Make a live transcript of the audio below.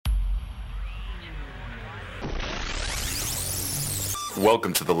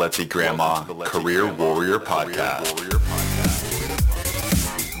Welcome to the Let's Eat Grandma Career Warrior Podcast.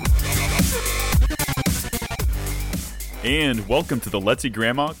 And welcome to the Let's Eat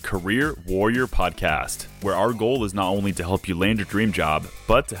Grandma Career Warrior Podcast, where our goal is not only to help you land your dream job,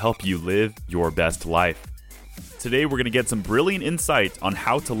 but to help you live your best life. Today, we're going to get some brilliant insight on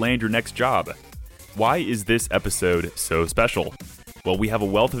how to land your next job. Why is this episode so special? Well, we have a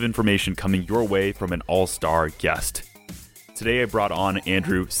wealth of information coming your way from an all-star guest. Today, I brought on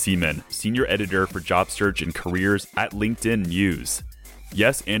Andrew Seaman, Senior Editor for Job Search and Careers at LinkedIn News.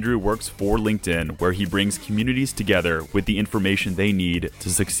 Yes, Andrew works for LinkedIn, where he brings communities together with the information they need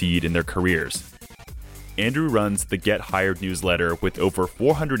to succeed in their careers. Andrew runs the Get Hired newsletter with over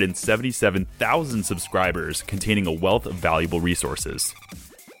 477,000 subscribers, containing a wealth of valuable resources.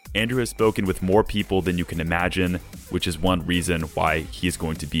 Andrew has spoken with more people than you can imagine, which is one reason why he is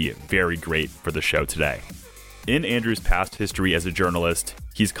going to be very great for the show today. In Andrew's past history as a journalist,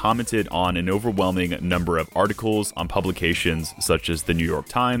 he's commented on an overwhelming number of articles on publications such as the New York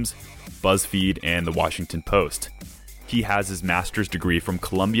Times, BuzzFeed, and the Washington Post. He has his master's degree from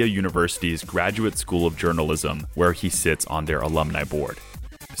Columbia University's Graduate School of Journalism, where he sits on their alumni board.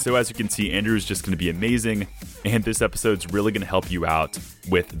 So as you can see, Andrew's just going to be amazing, and this episode's really going to help you out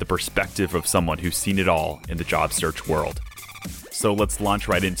with the perspective of someone who's seen it all in the job search world. So let's launch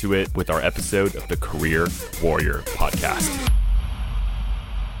right into it with our episode of the Career Warrior Podcast.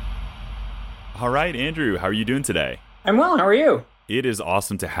 All right, Andrew, how are you doing today? I'm well. How are you? It is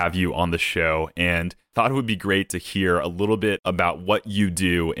awesome to have you on the show, and thought it would be great to hear a little bit about what you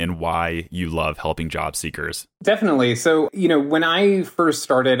do and why you love helping job seekers. Definitely. So, when I first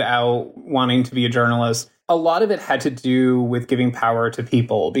started out wanting to be a journalist, a lot of it had to do with giving power to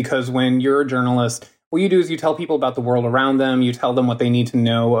people, because when you're a journalist, what you do is you tell people about the world around them. You tell them what they need to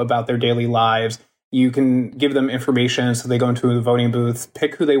know about their daily lives. You can give them information so they go into the voting booth,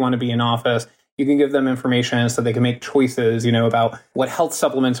 pick who they want to be in office. You can give them information so they can make choices, about what health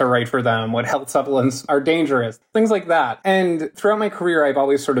supplements are right for them, what health supplements are dangerous, things like that. And throughout my career, I've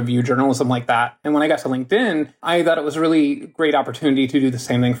always sort of viewed journalism like that. And when I got to LinkedIn, I thought it was a really great opportunity to do the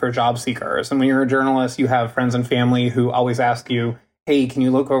same thing for job seekers. And when you're a journalist, you have friends and family who always ask you, hey, can you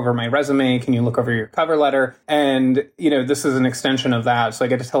look over my resume? Can you look over your cover letter? And, this is an extension of that. So I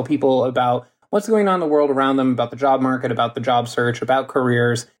get to tell people about what's going on in the world around them, about the job market, about the job search, about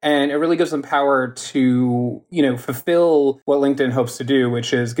careers. And it really gives them power to, fulfill what LinkedIn hopes to do,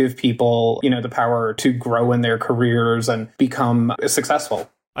 which is give people, the power to grow in their careers and become successful.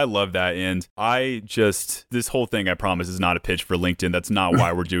 I love that. And this whole thing, I promise, is not a pitch for LinkedIn. That's not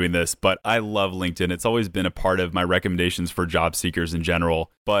why we're doing this. But I love LinkedIn. It's always been a part of my recommendations for job seekers in general.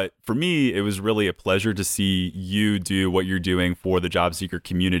 But for me, it was really a pleasure to see you do what you're doing for the job seeker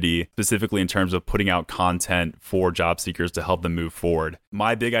community, specifically in terms of putting out content for job seekers to help them move forward.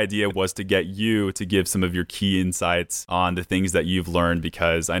 My big idea was to get you to give some of your key insights on the things that you've learned,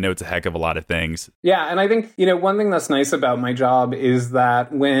 because I know it's a heck of a lot of things. Yeah. And I think, one thing that's nice about my job is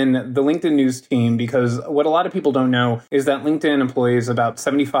that when the LinkedIn News team, because what a lot of people don't know is that LinkedIn employs about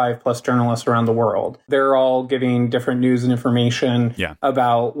 75 plus journalists around the world. They're all giving different news and information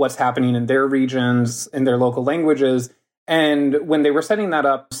about what's happening in their regions, in their local languages. And when they were setting that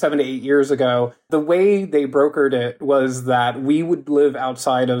up 7 to 8 years ago, the way they brokered it was that we would live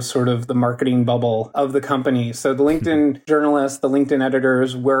outside of sort of the marketing bubble of the company. So the LinkedIn journalists, the LinkedIn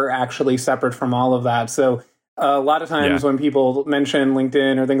editors were actually separate from all of that. So a lot of times when people mention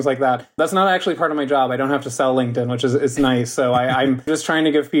LinkedIn or things like that, that's not actually part of my job. I don't have to sell LinkedIn, which is nice. So I'm just trying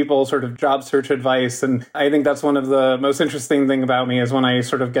to give people sort of job search advice. And I think that's one of the most interesting thing about me is when I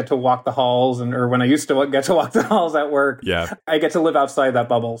sort of get to walk the halls or when I used to get to walk the halls at work, I get to live outside that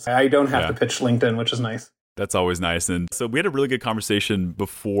bubble. So I don't have to pitch LinkedIn, which is nice. That's always nice. And so we had a really good conversation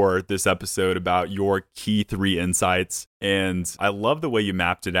before this episode about your key 3 insights. And I love the way you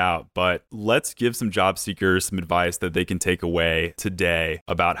mapped it out. But let's give some job seekers some advice that they can take away today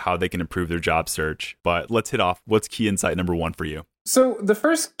about how they can improve their job search. But let's hit off. What's key insight number 1 for you? So the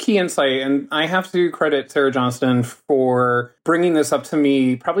first key insight, and I have to credit Sarah Johnston for bringing this up to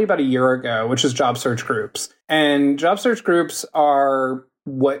me probably about a year ago, which is job search groups. And job search groups are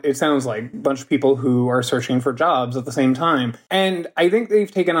what it sounds like, a bunch of people who are searching for jobs at the same time. And I think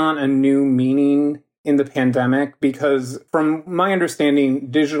they've taken on a new meaning in the pandemic because from my understanding,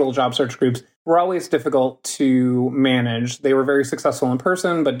 digital job search groups were always difficult to manage. They were very successful in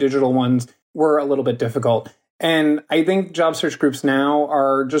person, but digital ones were a little bit difficult. And I think job search groups now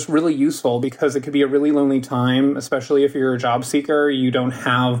are just really useful because it could be a really lonely time, especially if you're a job seeker. You don't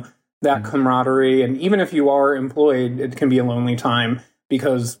have that camaraderie. And even if you are employed, it can be a lonely time.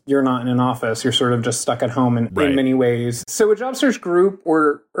 because you're not in an office. You're sort of just stuck at home in many ways. So a job search group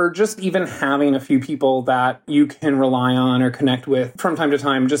or just even having a few people that you can rely on or connect with from time to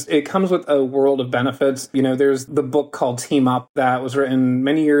time, just it comes with a world of benefits. There's the book called Team Up that was written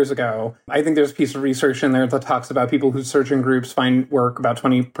many years ago. I think there's a piece of research in there that talks about people who search in groups find work about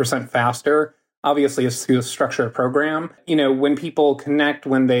 20% faster. Obviously, it's through a structured program. When people connect,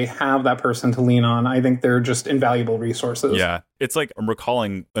 when they have that person to lean on, I think they're just invaluable resources. Yeah. It's like I'm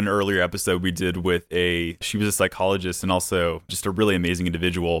recalling an earlier episode we did with she was a psychologist and also just a really amazing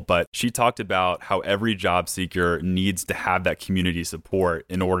individual. But she talked about how every job seeker needs to have that community support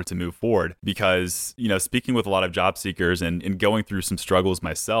in order to move forward. Because, speaking with a lot of job seekers and going through some struggles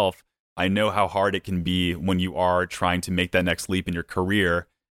myself, I know how hard it can be when you are trying to make that next leap in your career.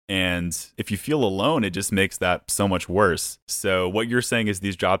 And if you feel alone, it just makes that so much worse. So what you're saying is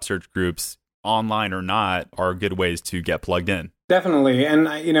these job search groups, online or not, are good ways to get plugged in. Definitely. And,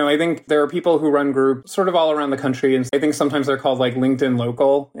 I think there are people who run groups sort of all around the country. And I think sometimes they're called like LinkedIn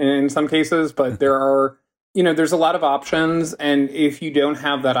local in some cases, but there are, there's a lot of options. And if you don't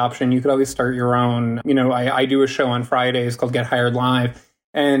have that option, you could always start your own. I do a show on Fridays called Get Hired Live.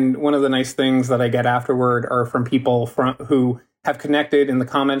 And one of the nice things that I get afterward are from people who have connected in the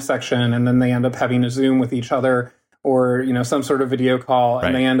comment section, and then they end up having a Zoom with each other or, some sort of video call,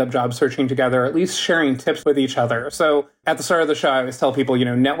 and they end up job searching together, at least sharing tips with each other. So at the start of the show, I always tell people,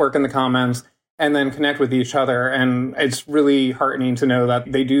 network in the comments and then connect with each other. And it's really heartening to know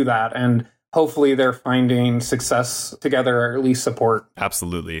that they do that. And hopefully they're finding success together, or at least support.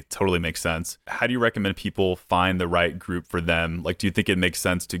 Absolutely. Totally makes sense. How do you recommend people find the right group for them? Like, do you think it makes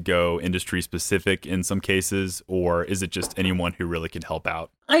sense to go industry specific in some cases, or is it just anyone who really can help out?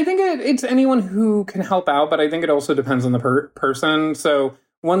 I think it's anyone who can help out, but I think it also depends on the person. So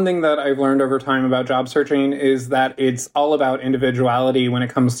one thing that I've learned over time about job searching is that it's all about individuality when it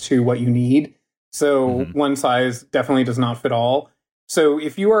comes to what you need. So one size definitely does not fit all. So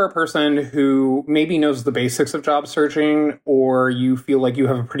if you are a person who maybe knows the basics of job searching, or you feel like you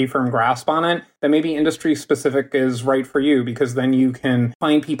have a pretty firm grasp on it, then maybe industry specific is right for you, because then you can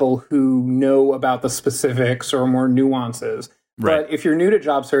find people who know about the specifics or more nuances. Right. But if you're new to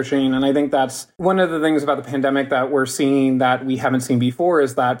job searching, and I think that's one of the things about the pandemic that we're seeing that we haven't seen before,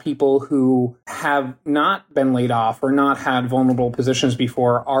 is that people who have not been laid off or not had vulnerable positions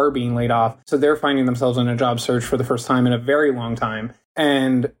before are being laid off. So they're finding themselves in a job search for the first time in a very long time.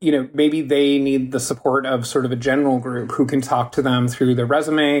 And, maybe they need the support of sort of a general group who can talk to them through their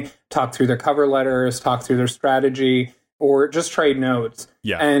resume, talk through their cover letters, talk through their strategy, or just trade notes.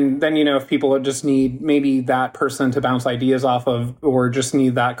 Yeah. And then, if people just need maybe that person to bounce ideas off of, or just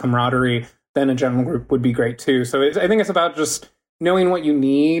need that camaraderie, then a general group would be great too. So I think it's about just knowing what you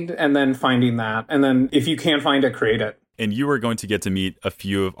need and then finding that. And then if you can't find it, create it. And you are going to get to meet a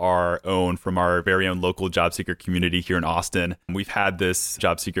few of our own from our very own local job seeker community here in Austin. We've had this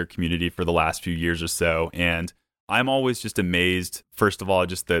job seeker community for the last few years or so. And I'm always just amazed, first of all,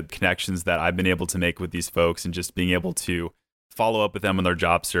 just the connections that I've been able to make with these folks and just being able to follow up with them on their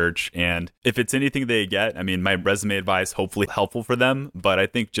job search. And if it's anything they get, my resume advice, hopefully helpful for them. But I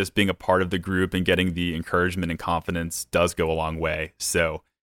think just being a part of the group and getting the encouragement and confidence does go a long way. So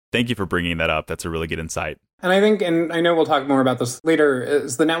thank you for bringing that up. That's a really good insight. And I think, and I know we'll talk more about this later,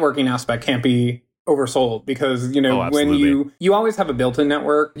 is the networking aspect can't be oversold, because, when you always have a built-in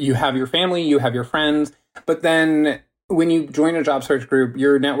network, you have your family, you have your friends, but then when you join a job search group,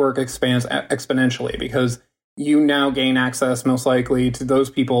 your network expands exponentially, because you now gain access most likely to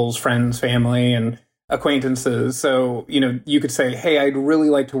those people's friends, family, and acquaintances. So, you could say, hey, I'd really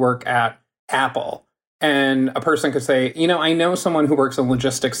like to work at Apple. And a person could say, I know someone who works in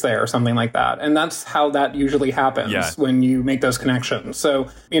logistics there, or something like that. And that's how that usually happens when you make those connections. So,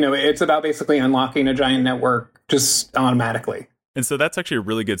 it's about basically unlocking a giant network just automatically. And so that's actually a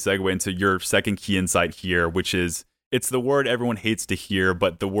really good segue into your second key insight here, which is, it's the word everyone hates to hear,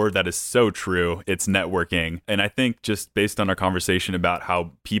 but the word that is so true. It's networking. And I think just based on our conversation about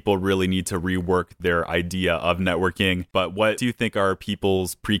how people really need to rework their idea of networking, but what do you think are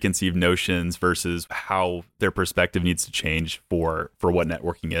people's preconceived notions versus how their perspective needs to change for what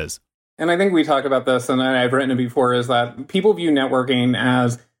networking is? And I think we talked about this, and I've written it before, is that people view networking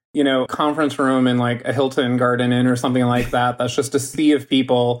as, conference room in like a Hilton Garden Inn or something like that. That's just a sea of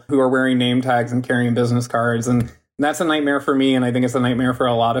people who are wearing name tags and carrying business cards. And that's a nightmare for me, and I think it's a nightmare for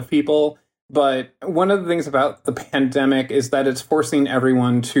a lot of people. But one of the things about the pandemic is that it's forcing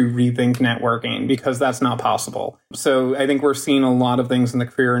everyone to rethink networking, because that's not possible. So I think we're seeing a lot of things in the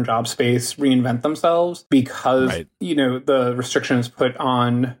career and job space reinvent themselves because, the restrictions put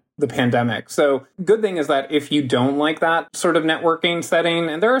on the pandemic. So good thing is that if you don't like that sort of networking setting,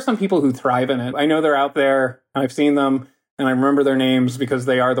 and there are some people who thrive in it. I know they're out there. I've seen them. And I remember their names because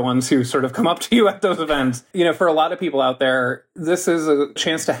they are the ones who sort of come up to you at those events. For a lot of people out there, this is a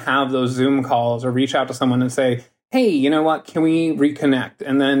chance to have those Zoom calls or reach out to someone and say, hey, you know what, can we reconnect?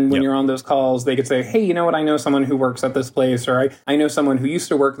 And then when you're on those calls, they could say, hey, you know what, I know someone who works at this place, or I know someone who used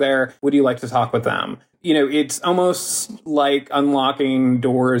to work there. Would you like to talk with them? It's almost like unlocking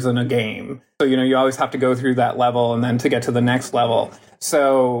doors in a game. So, you always have to go through that level and then to get to the next level.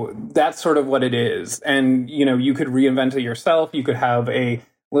 So that's sort of what it is. And, you could reinvent it yourself. You could have a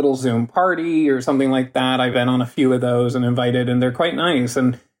little Zoom party or something like that. I've been on a few of those and invited, and they're quite nice.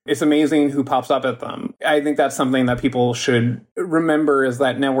 And it's amazing who pops up at them. I think that's something that people should remember, is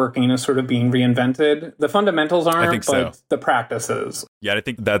that networking is sort of being reinvented. The fundamentals aren't, but the practices. Yeah, I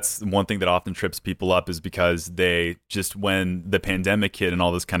think that's one thing that often trips people up, is because they just, when the pandemic hit and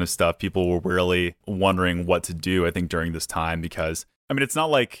all this kind of stuff, people were really wondering what to do, I think, during this time, because it's not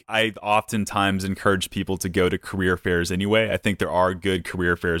like I oftentimes encourage people to go to career fairs anyway. I think there are good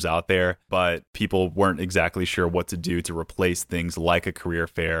career fairs out there, but people weren't exactly sure what to do to replace things like a career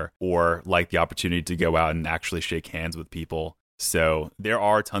fair, or like the opportunity to go out and actually shake hands with people. So there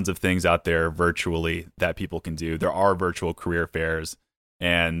are tons of things out there virtually that people can do. There are virtual career fairs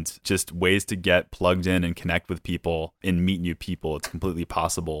and just ways to get plugged in and connect with people and meet new people. It's completely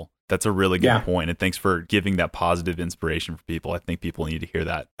possible. That's a really good point. And thanks for giving that positive inspiration for people. I think people need to hear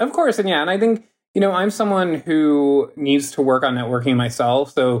that. Of course. And and I think, I'm someone who needs to work on networking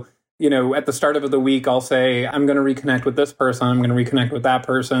myself. So, at the start of the week, I'll say, I'm going to reconnect with this person. I'm going to reconnect with that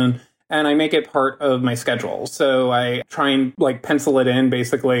person. And I make it part of my schedule. So I try and pencil it in,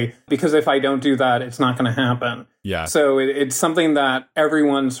 basically, because if I don't do that, it's not going to happen. Yeah. So it's something that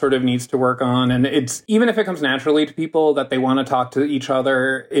everyone sort of needs to work on. And it's, even if it comes naturally to people that they want to talk to each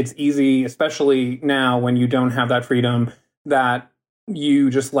other, it's easy, especially now when you don't have that freedom, that you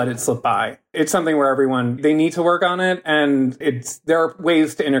just let it slip by. It's something where they need to work on it. And there are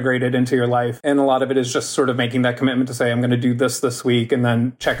ways to integrate it into your life. And a lot of it is just sort of making that commitment to say, I'm going to do this week, and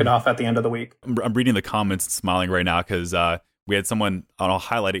then check it off at the end of the week. I'm reading the comments and smiling right now because we had someone, and I'll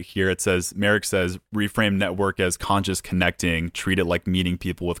highlight it here. It says, Merrick says, reframe network as conscious connecting, treat it like meeting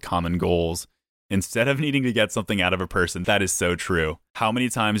people with common goals, instead of needing to get something out of a person. That is so true. How many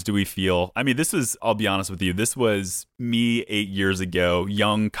times do we feel, I'll be honest with you, this was me 8 years ago,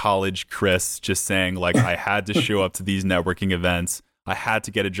 young college Chris, just saying I had to show up to these networking events. I had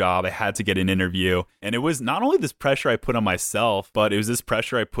to get a job. I had to get an interview. And it was not only this pressure I put on myself, but it was this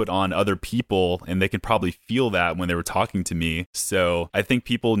pressure I put on other people, and they could probably feel that when they were talking to me. So I think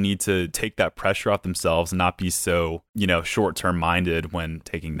people need to take that pressure off themselves and not be so, short-term minded when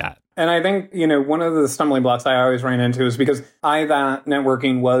taking that. And I think, one of the stumbling blocks I always ran into is because that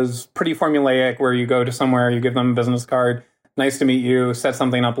networking was pretty formulaic, where you go to somewhere, you give them a business card, nice to meet you, set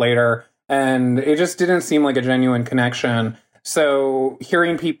something up later. And it just didn't seem like a genuine connection. So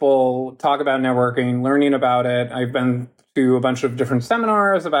hearing people talk about networking, learning about it, I've been to a bunch of different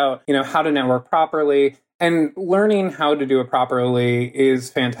seminars about, how to network properly. And learning how to do it properly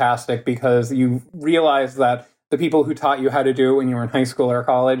is fantastic, because you realize that the people who taught you how to do it when you were in high school or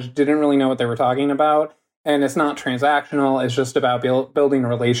college didn't really know what they were talking about. And it's not transactional. It's just about building a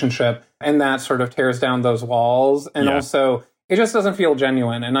relationship. And that sort of tears down those walls. And also, it just doesn't feel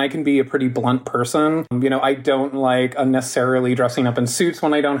genuine. And I can be a pretty blunt person. I don't like unnecessarily dressing up in suits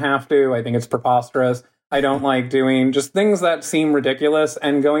when I don't have to. I think it's preposterous. I don't like doing just things that seem ridiculous,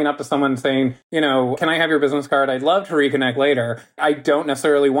 and going up to someone saying, can I have your business card? I'd love to reconnect later. I don't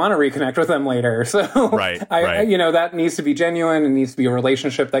necessarily want to reconnect with them later. So right. That needs to be genuine. It needs to be a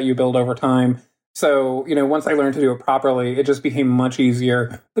relationship that you build over time. So, once I learned to do it properly, it just became much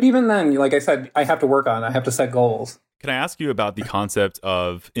easier. But even then, like I said, I have to work on it. I have to set goals. Can I ask you about the concept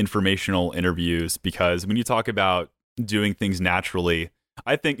of informational interviews? Because when you talk about doing things naturally,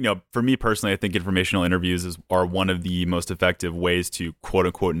 I think, for me personally, I think informational interviews are one of the most effective ways to quote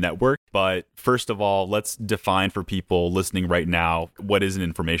unquote network. But first of all, let's define for people listening right now, what is an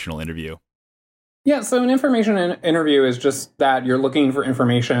informational interview? Yeah, so an information interview is just that you're looking for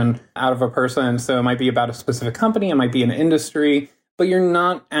information out of a person. So it might be about a specific company, it might be an industry, but you're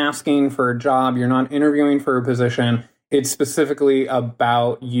not asking for a job, you're not interviewing for a position. It's specifically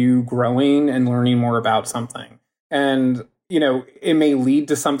about you growing and learning more about something. And it may lead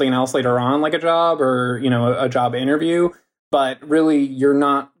to something else later on, like a job or, a job interview, but really you're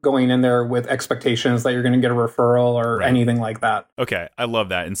not going in there with expectations that you're going to get a referral or anything like that. Okay. I love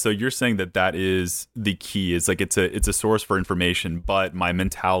that. And so you're saying that is the key. It's it's a source for information, but my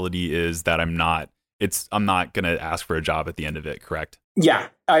mentality is that I'm not going to ask for a job at the end of it. Correct? Yeah,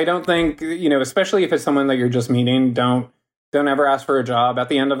 I don't think, especially if it's someone that you're just meeting, don't ever ask for a job at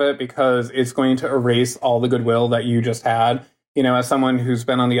the end of it, because it's going to erase all the goodwill that you just had. As someone who's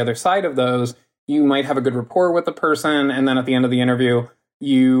been on the other side of those, you might have a good rapport with the person, and then at the end of the interview,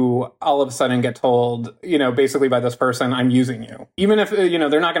 you all of a sudden get told, basically by this person, I'm using you. Even if,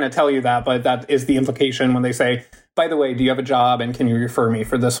 they're not going to tell you that, but that is the implication when they say, by the way, do you have a job and can you refer me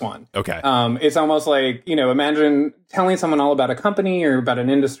for this one? Okay. It's almost like, imagine telling someone all about a company or about an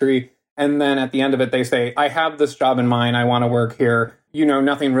industry, and then at the end of it, they say, I have this job in mind. I want to work here. You know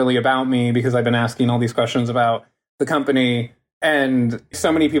nothing really about me because I've been asking all these questions about the company. And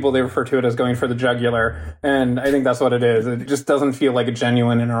so many people, they refer to it as going for the jugular. And I think that's what it is. It just doesn't feel like a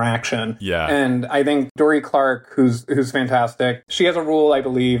genuine interaction. Yeah. And I think Dory Clark, who's fantastic, she has a rule, I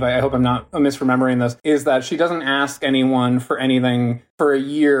believe, I hope I'm not misremembering this, is that she doesn't ask anyone for anything for a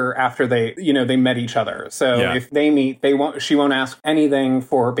year after they met each other. So if they meet, she won't ask anything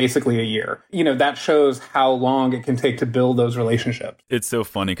for basically a year. That shows how long it can take to build those relationships. It's so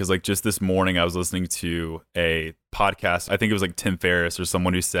funny because just this morning I was listening to a podcast. I think it was like Tim Ferriss or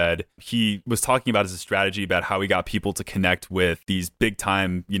someone who said he was talking about his strategy about how he got people to connect with these big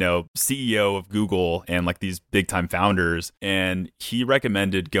time, CEO of Google and like these big time founders. And he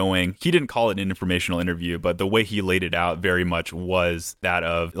recommended he didn't call it an informational interview, but the way he laid it out very much was that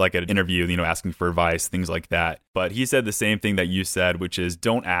of like an interview, asking for advice, things like that. But he said the same thing that you said, which is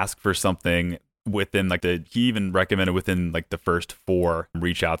don't ask for something within he even recommended within like the first 4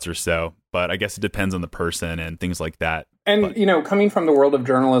 reach outs or so. But I guess it depends on the person and things like that. And, coming from the world of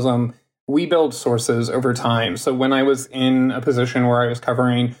journalism, we build sources over time. So when I was in a position where I was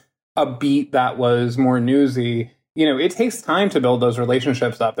covering a beat that was more newsy, it takes time to build those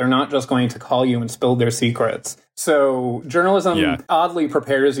relationships up. They're not just going to call you and spill their secrets. So journalism oddly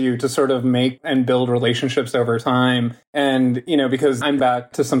prepares you to sort of make and build relationships over time. And, because I'm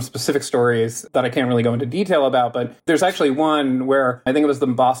back to some specific stories that I can't really go into detail about, but there's actually one where I think it was the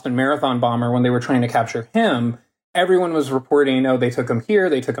Boston Marathon bomber when they were trying to capture him. Everyone was reporting, they took him here,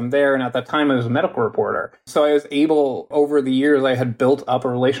 they took him there. And at that time, I was a medical reporter. So I was able, over the years, I had built up a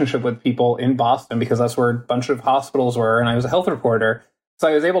relationship with people in Boston because that's where a bunch of hospitals were. And I was a health reporter. So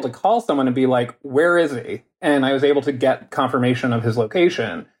I was able to call someone and be like, where is he? And I was able to get confirmation of his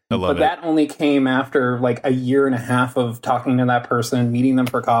location. But that only came after like a year and a half of talking to that person, meeting them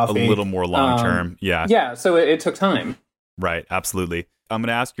for coffee. A little more long term. Yeah. So it took time. Right. Absolutely. I'm going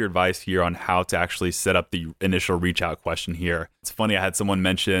to ask your advice here on how to actually set up the initial reach out question here. It's funny. I had someone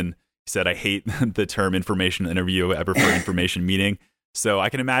mention, he said, I hate the term information interview. I prefer information meeting. So I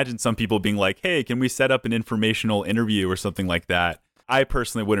can imagine some people being like, hey, can we set up an informational interview or something like that? I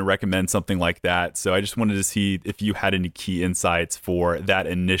personally wouldn't recommend something like that. So I just wanted to see if you had any key insights for that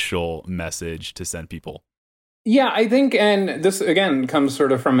initial message to send people. Yeah, I think, and this again comes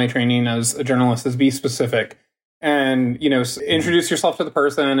sort of from my training as a journalist, is be specific. And, introduce yourself to the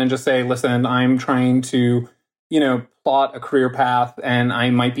person and just say, listen, I'm trying to, plot a career path and I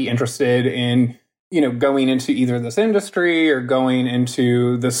might be interested in, going into either this industry or going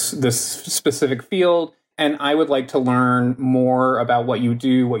into this specific field. And I would like to learn more about what you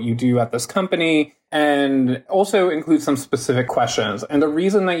do at this company, and also include some specific questions. And the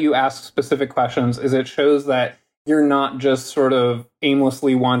reason that you ask specific questions is it shows that you're not just sort of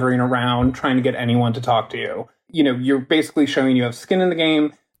aimlessly wandering around trying to get anyone to talk to you. You're basically showing you have skin in the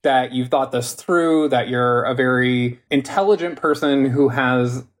game, that you've thought this through, that you're a very intelligent person who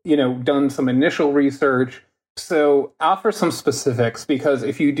has, done some initial research. So offer some specifics, because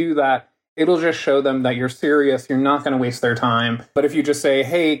if you do that, it'll just show them that you're serious. You're not going to waste their time. But if you just say,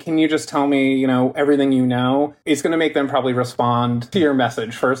 hey, can you just tell me, everything you know, it's going to make them probably respond to your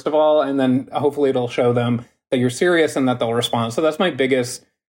message, first of all. And then hopefully it'll show them that you're serious and that they'll respond. So that's my biggest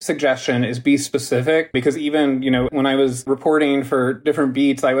suggestion, is be specific, because even, when I was reporting for different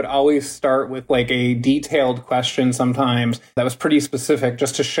beats, I would always start with like a detailed question sometimes that was pretty specific,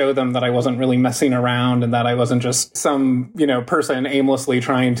 just to show them that I wasn't really messing around and that I wasn't just some, person aimlessly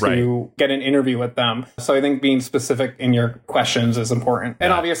trying to get an interview with them. So I think being specific in your questions is important.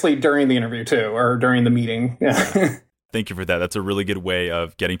 And obviously during the interview too, or during the meeting. Yeah. Thank you for that. That's a really good way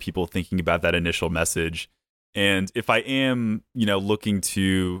of getting people thinking about that initial message. And if I am, looking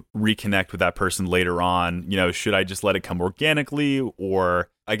to reconnect with that person later on, should I just let it come organically, or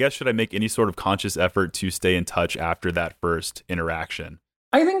I guess should I make any sort of conscious effort to stay in touch after that first interaction?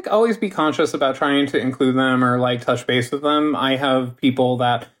 I think always be conscious about trying to include them or like touch base with them. I have people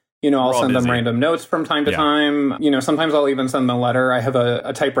that, I'll send them busy. random notes from time to time. Sometimes I'll even send them a letter. I have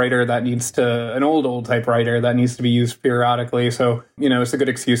a typewriter that needs an old typewriter that needs to be used periodically. So, it's a good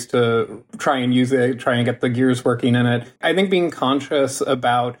excuse to try and use it, try and get the gears working in it. I think being conscious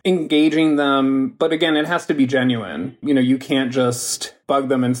about engaging them, but again, it has to be genuine. You can't just bug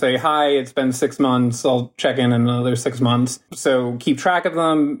them and say, hi, it's been 6 months. I'll check in another 6 months. So keep track of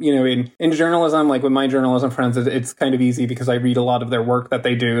them. In journalism, like with my journalism friends, it's kind of easy because I read a lot of their work that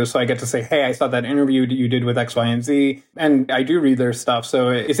they do. So I get to say, hey, I saw that interview you did with X, Y, and Z. And I do read their stuff. So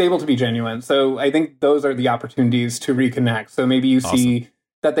it's able to be genuine. So I think those are the opportunities to reconnect. So maybe you see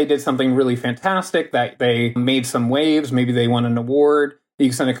that they did something really fantastic, that they made some waves. Maybe they won an award. You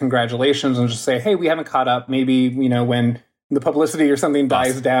can send a congratulations and just say, hey, we haven't caught up. Maybe, when the publicity or something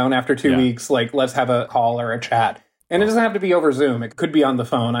dies down after 2 weeks, like let's have a call or a chat. And it doesn't have to be over Zoom. It could be on the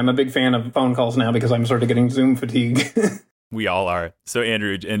phone. I'm a big fan of phone calls now because I'm sort of getting Zoom fatigue. We all are. So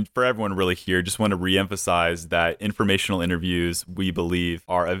Andrew, and for everyone really here, just want to reemphasize that informational interviews, we believe,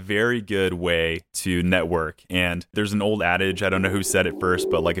 are a very good way to network. And there's an old adage, I don't know who said it first,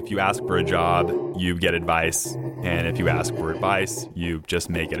 but like if you ask for a job, you get advice. And if you ask for advice, you just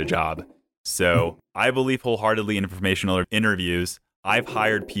make it a job. So I believe wholeheartedly in informational interviews. I've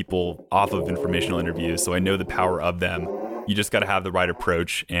hired people off of informational interviews, so I know the power of them. You just got to have the right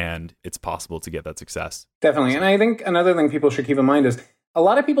approach, and it's possible to get that success. Definitely. And I think another thing people should keep in mind is a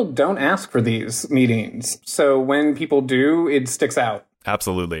lot of people don't ask for these meetings. So when people do, it sticks out.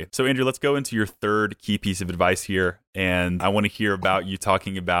 Absolutely. So Andrew, let's go into your third key piece of advice here. And I want to hear about you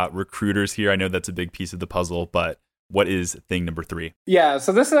talking about recruiters here. I know that's a big piece of the puzzle, but what is thing number 3? Yeah,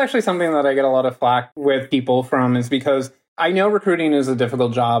 so this is actually something that I get a lot of flack with people from, is because I know recruiting is a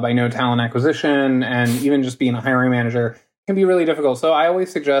difficult job. I know talent acquisition and even just being a hiring manager can be really difficult. So I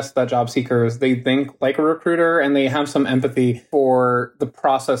always suggest that job seekers, they think like a recruiter and they have some empathy for the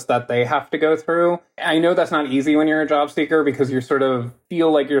process that they have to go through. I know that's not easy when you're a job seeker because you sort of feel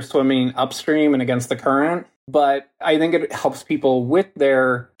like you're swimming upstream and against the current. But I think it helps people with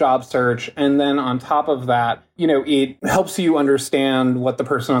their job search. And then on top of that, it helps you understand what the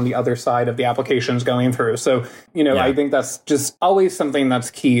person on the other side of the application is going through. So, I think that's just always something that's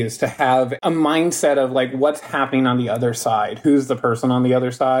key, is to have a mindset of like what's happening on the other side. Who's the person on the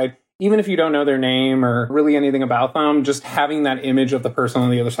other side? Even if you don't know their name or really anything about them, just having that image of the person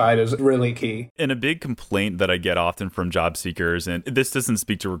on the other side is really key. And a big complaint that I get often from job seekers, and this doesn't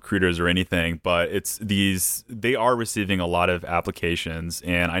speak to recruiters or anything, but they are receiving a lot of applications.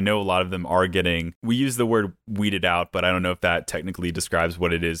 And I know a lot of them are we use the word weeded out, but I don't know if that technically describes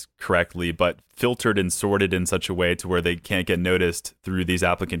what it is correctly, but filtered and sorted in such a way to where they can't get noticed through these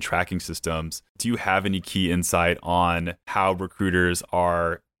applicant tracking systems. Do you have any key insight on how recruiters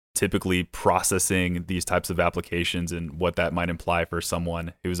are typically processing these types of applications and what that might imply for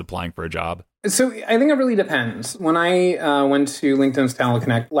someone who's applying for a job? So I think it really depends. When I went to LinkedIn's Talent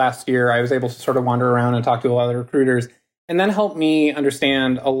Connect last year, I was able to sort of wander around and talk to a lot of recruiters, and that helped me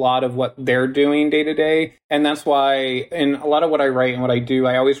understand a lot of what they're doing day to day. And that's why in a lot of what I write and what I do,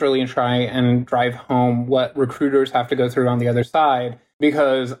 I always really try and drive home what recruiters have to go through on the other side,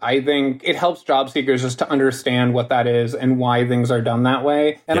 because I think it helps job seekers just to understand what that is and why things are done that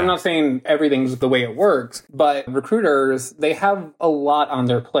way. And I'm not saying everything's the way it works, but recruiters, they have a lot on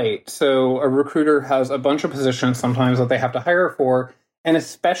their plate. So a recruiter has a bunch of positions sometimes that they have to hire for. And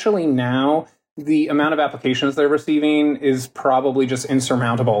especially now, the amount of applications they're receiving is probably just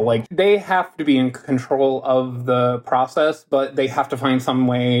insurmountable. Like, they have to be in control of the process, but they have to find some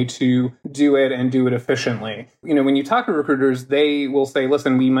way to do it and do it efficiently. When you talk to recruiters, they will say,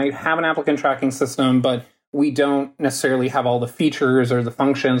 listen, we might have an applicant tracking system, but we don't necessarily have all the features or the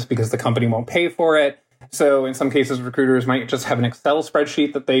functions because the company won't pay for it. So in some cases, recruiters might just have an Excel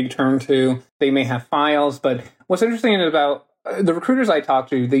spreadsheet that they turn to. They may have files. But what's interesting about the recruiters I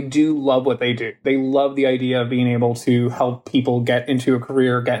talk to, they do love what they do. They love the idea of being able to help people get into a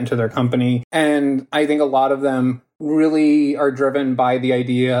career, get into their company. And I think a lot of them really are driven by the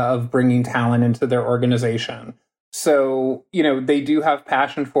idea of bringing talent into their organization. So, they do have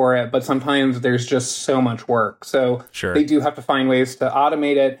passion for it, but sometimes there's just so much work. So They do have to find ways to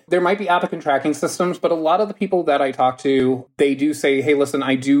automate it. There might be applicant tracking systems, but a lot of the people that I talk to, they do say, hey, listen,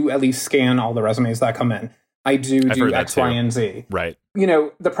 I do at least scan all the resumes that come in. I do X, Y, and Z. Right.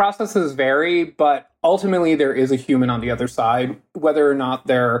 The processes vary, but ultimately there is a human on the other side, whether or not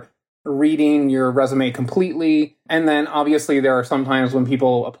they're reading your resume completely. And then obviously there are sometimes when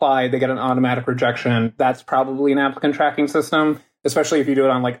people apply, they get an automatic rejection. That's probably an applicant tracking system. especially if you do it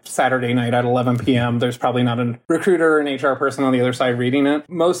on like Saturday night at 11 p.m., there's probably not a recruiter or an HR person on the other side reading it.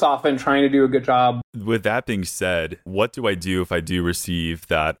 Most often trying to do a good job. With that being said, what do I do if I do receive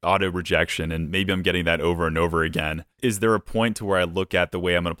that auto rejection and maybe I'm getting that over and over again? Is there a point to where I look at the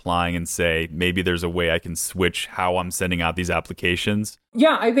way I'm applying and say, maybe there's a way I can switch how I'm sending out these applications?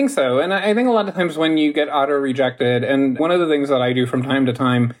 Yeah, I think so. And I think a lot of times when you get auto rejected, and one of the things that I do from time to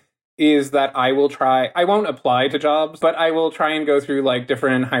time is that I won't apply to jobs, but I will try and go through like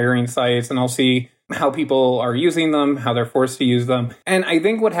different hiring sites and I'll see how people are using them, how they're forced to use them. And I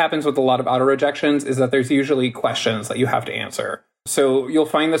think what happens with a lot of auto rejections is that there's usually questions that you have to answer. So you'll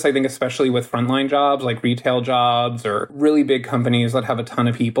find this, I think, especially with frontline jobs like retail jobs or really big companies that have a ton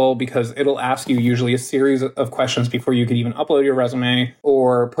of people, because it'll ask you usually a series of questions before you can even upload your resume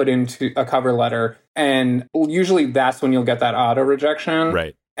or put into a cover letter. And usually that's when you'll get that auto rejection.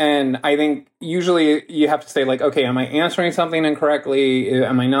 Right. And I think usually you have to say like, okay, am I answering something incorrectly?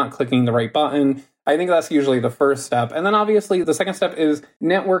 Am I not clicking the right button? I think that's usually the first step. And then obviously the second step is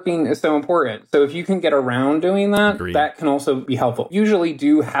networking is so important. So if you can get around doing that, Agreed. That can also be helpful. Usually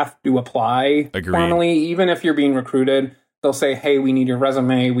do have to apply formally, even if you're being recruited. They'll say, hey, we need your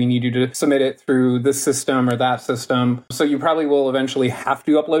resume. We need you to submit it through this system or that system. So you probably will eventually have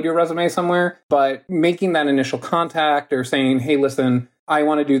to upload your resume somewhere. But making that initial contact or saying, hey, listen, I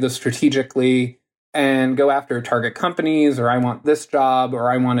want to do this strategically and go after target companies, or I want this job,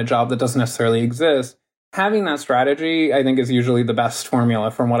 or I want a job that doesn't necessarily exist. Having that strategy, I think, is usually the best formula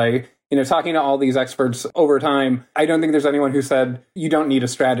from what talking to all these experts over time. I don't think there's anyone who said you don't need a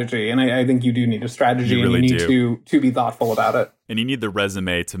strategy. And I think you do need a strategy, you really and you need to be thoughtful about it. And you need the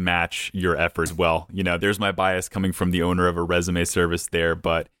resume to match your efforts well. There's my bias coming from the owner of a resume service there,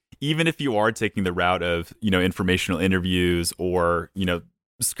 but even if you are taking the route of, informational interviews or,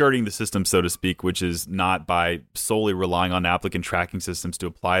 skirting the system, so to speak, which is not by solely relying on applicant tracking systems to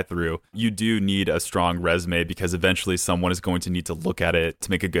apply through, you do need a strong resume because eventually someone is going to need to look at it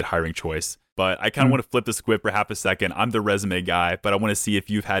to make a good hiring choice. But I kind of want to flip the script for half a second. I'm the resume guy, but I want to see if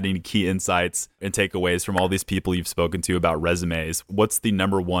you've had any key insights and takeaways from all these people you've spoken to about resumes. What's the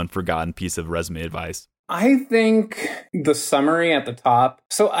number one forgotten piece of resume advice? I think the summary at the top.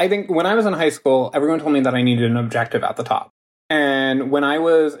 So I think when I was in high school, everyone told me that I needed an objective at the top. And when I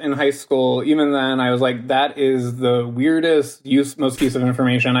was in high school, even then, I was like, that is the weirdest, most piece of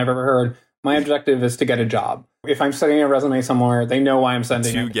information I've ever heard. My objective is to get a job. If I'm sending a resume somewhere, they know why I'm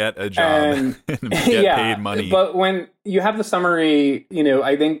sending it. To get a job and get paid money. But when you have the summary,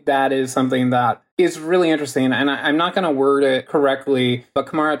 I think that is something that is really interesting. And I'm not going to word it correctly, but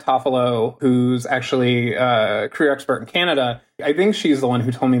Kamara Toffolo, who's actually a career expert in Canada, I think she's the one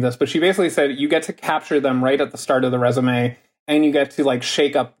who told me this, but she basically said you get to capture them right at the start of the resume, and you get to like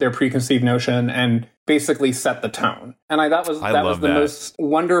shake up their preconceived notion and basically set the tone. And that was the most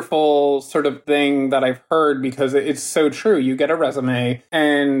wonderful sort of thing that I've heard, because it's so true. You get a resume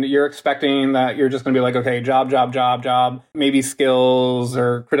and you're expecting that you're just going to be like, okay, job, maybe skills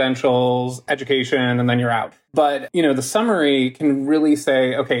or credentials, education, and then you're out. But, the summary can really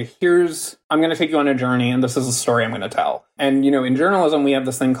say, okay, I'm going to take you on a journey, and this is the story I'm going to tell. And, in journalism, we have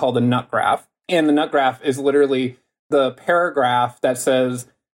this thing called a nut graph. And the nut graph is literally the paragraph that says,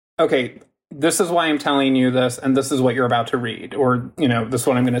 okay, this is why I'm telling you this, and this is what you're about to read, or, this is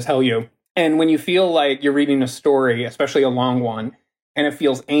what I'm going to tell you. And when you feel like you're reading a story, especially a long one, and it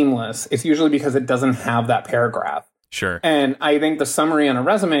feels aimless, it's usually because it doesn't have that paragraph. Sure. And I think the summary on a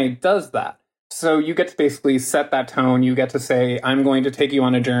resume does that. So you get to basically set that tone. You get to say, I'm going to take you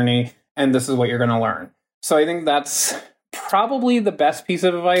on a journey, and this is what you're going to learn. So I think that's probably the best piece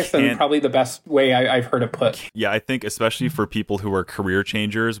of advice and probably the best way I've heard it put. Yeah, I think especially for people who are career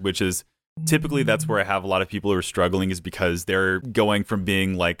changers, which is typically that's where I have a lot of people who are struggling, is because they're going from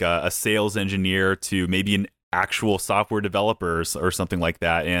being like a sales engineer to maybe an actual software developers or something like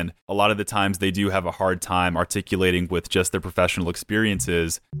that. And a lot of the times they do have a hard time articulating with just their professional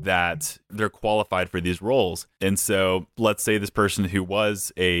experiences that they're qualified for these roles. And so let's say this person who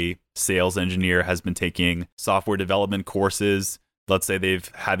was a sales engineer has been taking software development courses. Let's say they've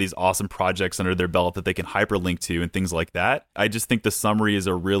had these awesome projects under their belt that they can hyperlink to and things like that. I just think the summary is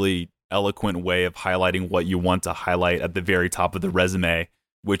a really eloquent way of highlighting what you want to highlight at the very top of the resume,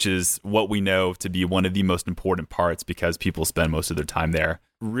 which is what we know to be one of the most important parts because people spend most of their time there.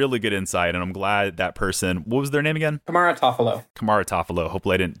 Really good insight, and I'm glad that person, what was their name again? Kamara Toffolo.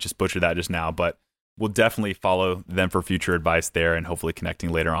 Hopefully I didn't just butcher that just now, but we'll definitely follow them for future advice there and hopefully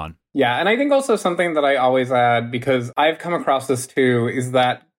connecting later on. Yeah, and I think also something that I always add, because I've come across this too, is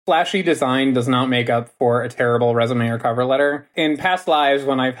that flashy design does not make up for a terrible resume or cover letter. In past lives,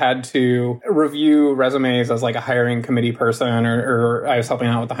 when I've had to review resumes as like a hiring committee person or I was helping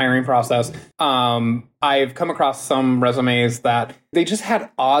out with the hiring process, I've come across some resumes that they just had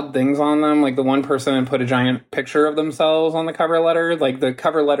odd things on them. Like the one person put a giant picture of themselves on the cover letter. Like the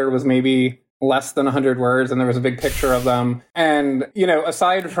cover letter was maybe less than 100 words, and there was a big picture of them. And,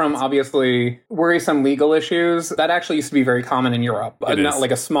 aside from obviously worrisome legal issues, that actually used to be very common in Europe. Not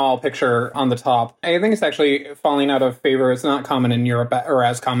like a small picture on the top. I think it's actually falling out of favor. It's not common in Europe, or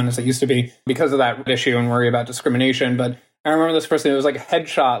as common as it used to be, because of that issue and worry about discrimination. But I remember this person, it was like a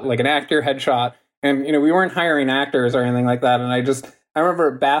headshot, like an actor headshot. And, we weren't hiring actors or anything like that. And I remember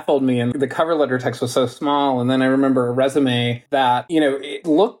it baffled me, and the cover letter text was so small. And then I remember a resume that, it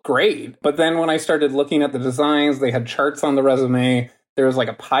looked great. But then when I started looking at the designs, they had charts on the resume. There was like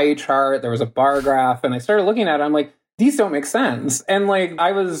a pie chart. There was a bar graph. And I started looking at it. I'm like, these don't make sense. And like,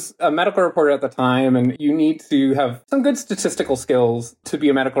 I was a medical reporter at the time, and you need to have some good statistical skills to be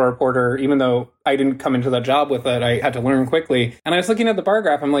a medical reporter. Even though I didn't come into that job with it, I had to learn quickly. And I was looking at the bar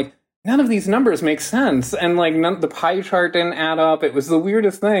graph. I'm like, none of these numbers make sense. And like the pie chart didn't add up. It was the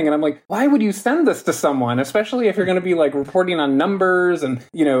weirdest thing. And I'm like, why would you send this to someone? Especially if you're going to be like reporting on numbers and,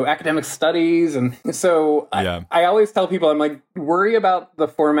 academic studies. And so I always tell people, I'm like, worry about the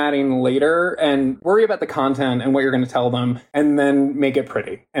formatting later and worry about the content and what you're going to tell them, and then make it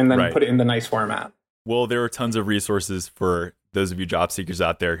pretty and then put it in the nice format. Well, there are tons of resources for those of you job seekers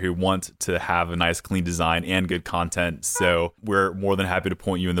out there who want to have a nice, clean design and good content. So we're more than happy to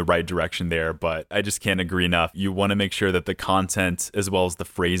point you in the right direction there. But I just can't agree enough. You want to make sure that the content, as well as the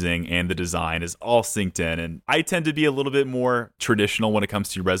phrasing and the design, is all synced in. And I tend to be a little bit more traditional when it comes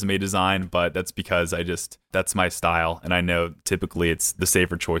to resume design, but that's because that's my style. And I know typically it's the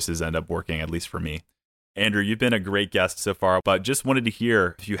safer choices end up working, at least for me. Andrew, you've been a great guest so far, but just wanted to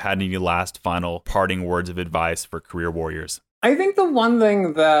hear if you had any last final parting words of advice for career warriors. I think the one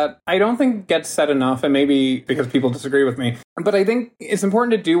thing that I don't think gets said enough, and maybe because people disagree with me, but I think it's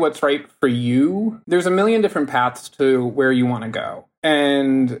important to do what's right for you. There's a million different paths to where you want to go,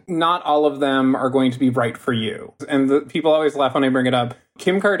 and not all of them are going to be right for you. And people always laugh when I bring it up.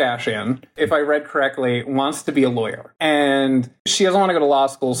 Kim Kardashian, if I read correctly, wants to be a lawyer, and she doesn't want to go to law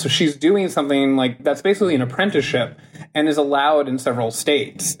school. So she's doing something like that's basically an apprenticeship and is allowed in several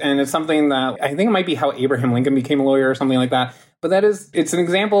states. And it's something that I think it might be how Abraham Lincoln became a lawyer or something like that. But it's an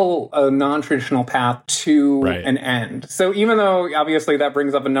example of a non-traditional path to an end. So even though obviously that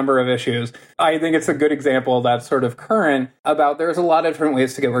brings up a number of issues, I think it's a good example that's sort of current about there's a lot of different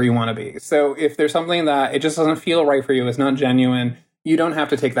ways to get where you want to be. So if there's something that it just doesn't feel right for you, it's not genuine, you don't have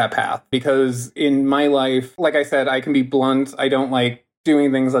to take that path. Because in my life, like I said, I can be blunt. I don't like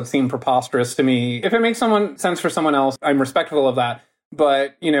doing things that seem preposterous to me. If it makes sense for someone else, I'm respectful of that.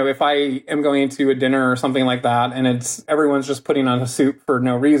 But, if I am going to a dinner or something like that, and everyone's just putting on a suit for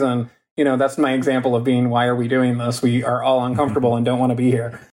no reason, that's my example of being, why are we doing this? We are all uncomfortable and don't want to be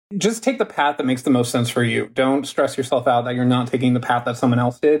here. Just take the path that makes the most sense for you. Don't stress yourself out that you're not taking the path that someone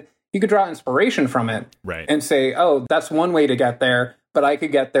else did. You could draw inspiration from it and say, oh, that's one way to get there, but I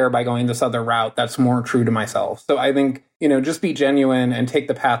could get there by going this other route that's more true to myself. So I think, just be genuine and take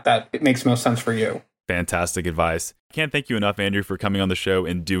the path that it makes most sense for you. Fantastic advice. Can't thank you enough, Andrew, for coming on the show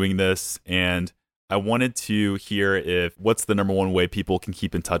and doing this. And I wanted to hear what's the number one way people can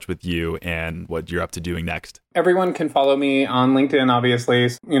keep in touch with you and what you're up to doing next. Everyone can follow me on LinkedIn, obviously.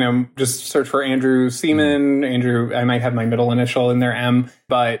 Just search for Andrew Seaman. Andrew, I might have my middle initial in there, M.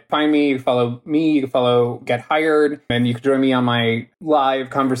 But find me, follow me, you can follow Get Hired, and you can join me on my live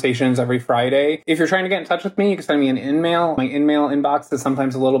conversations every Friday. If you're trying to get in touch with me, you can send me an in-mail. My in-mail inbox is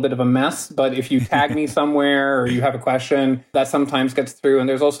sometimes a little bit of a mess, but if you tag me somewhere or you have a question, that sometimes gets through. And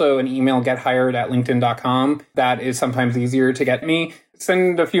there's also an email, gethired@linkedin.com. That is sometimes easier to get me.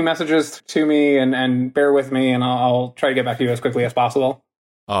 Send a few messages to me and bear with me, and I'll try to get back to you as quickly as possible.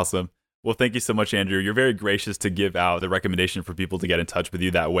 Awesome. Well, thank you so much, Andrew. You're very gracious to give out the recommendation for people to get in touch with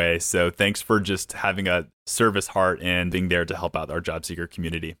you that way. So thanks for just having a service heart and being there to help out our job seeker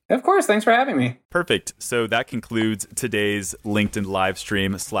community. Of course. Thanks for having me. Perfect. So that concludes today's LinkedIn live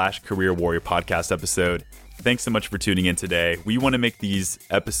stream / Career Warrior podcast episode. Thanks so much for tuning in today. We want to make these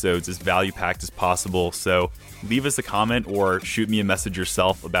episodes as value-packed as possible, so leave us a comment or shoot me a message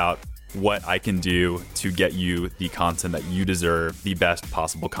yourself about what I can do to get you the content that you deserve, the best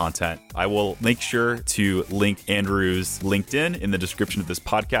possible content. I will make sure to link Andrew's LinkedIn in the description of this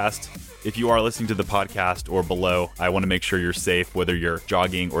podcast. If you are listening to the podcast or below, I want to make sure you're safe, whether you're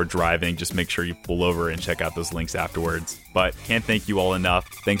jogging or driving. Just make sure you pull over and check out those links afterwards. But can't thank you all enough.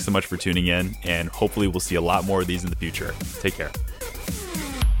 Thanks so much for tuning in, and hopefully we'll see a lot more of these in the future. Take care.